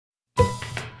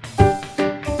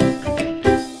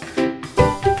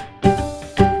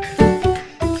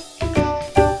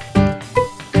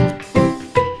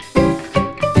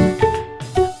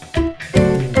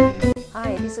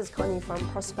from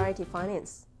Prosperity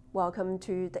Finance. Welcome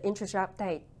to the interest rate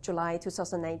update, July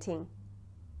 2018.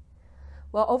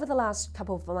 Well, over the last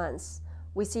couple of months,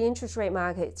 we see interest rate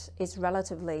market is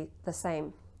relatively the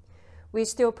same. We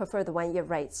still prefer the one-year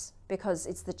rates because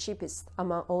it's the cheapest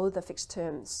among all the fixed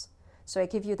terms, so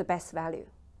it gives you the best value.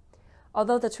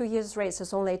 Although the 2 years rates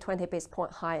is only 20 basis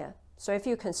points higher, so if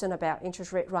you're concerned about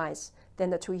interest rate rise,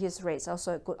 then the 2 years rate is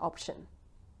also a good option.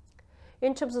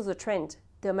 In terms of the trend,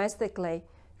 domestically,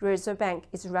 the Reserve Bank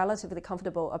is relatively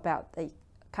comfortable about the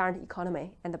current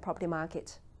economy and the property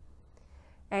market.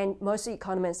 And most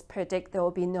economists predict there will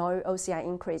be no OCI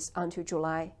increase until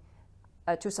July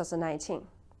 2019.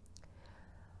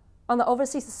 On the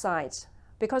overseas side,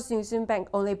 because New Zealand Bank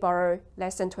only borrow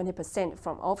less than 20%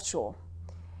 from offshore,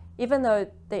 even though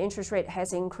the interest rate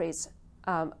has increased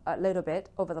a little bit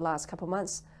over the last couple of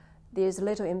months, there is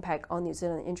little impact on New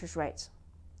Zealand interest rates.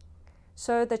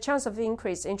 So the chance of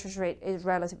increased interest rate is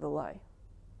relatively low.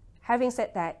 Having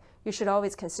said that, you should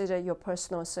always consider your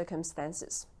personal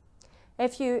circumstances.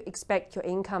 If you expect your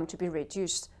income to be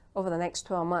reduced over the next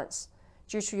 12 months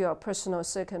due to your personal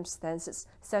circumstances,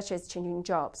 such as changing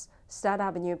jobs, start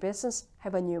up a new business,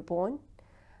 have a newborn,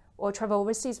 or travel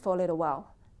overseas for a little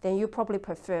while, then you probably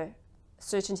prefer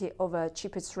certainty over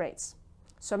cheapest rates.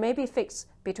 So maybe fix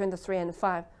between the 3 and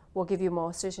 5 will give you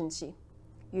more certainty.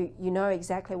 You know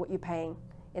exactly what you're paying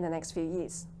in the next few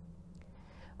years.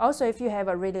 Also, if you have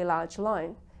a really large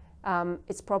loan,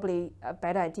 it's probably a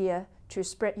better idea to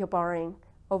spread your borrowing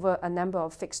over a number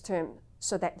of fixed terms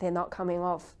so that they're not coming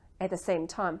off at the same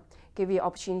time, give you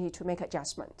opportunity to make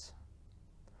adjustment.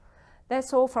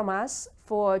 That's all from us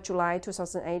for July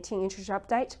 2018 interest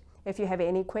update. If you have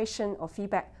any question or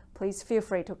feedback, please feel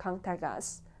free to contact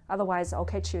us. Otherwise, I'll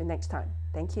catch you next time.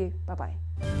 Thank you.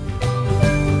 Bye-bye.